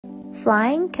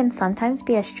Flying can sometimes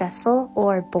be a stressful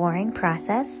or boring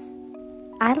process.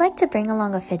 I like to bring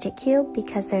along a fidget cube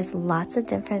because there's lots of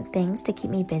different things to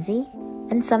keep me busy,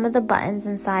 and some of the buttons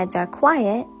and sides are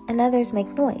quiet and others make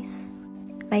noise.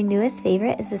 My newest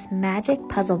favorite is this magic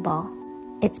puzzle ball.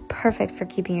 It's perfect for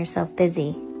keeping yourself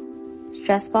busy.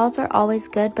 Stress balls are always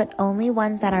good, but only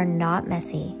ones that are not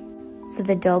messy. So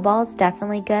the dough ball is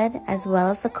definitely good, as well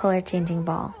as the color changing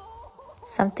ball.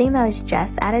 Something that was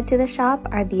just added to the shop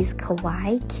are these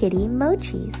kawaii kitty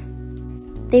mochis.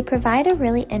 They provide a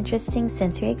really interesting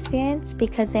sensory experience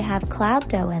because they have cloud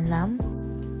dough in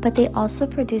them, but they also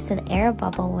produce an air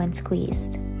bubble when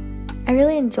squeezed. I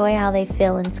really enjoy how they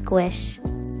feel and squish,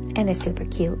 and they're super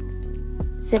cute.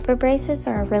 Zipper bracelets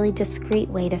are a really discreet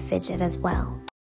way to fidget as well.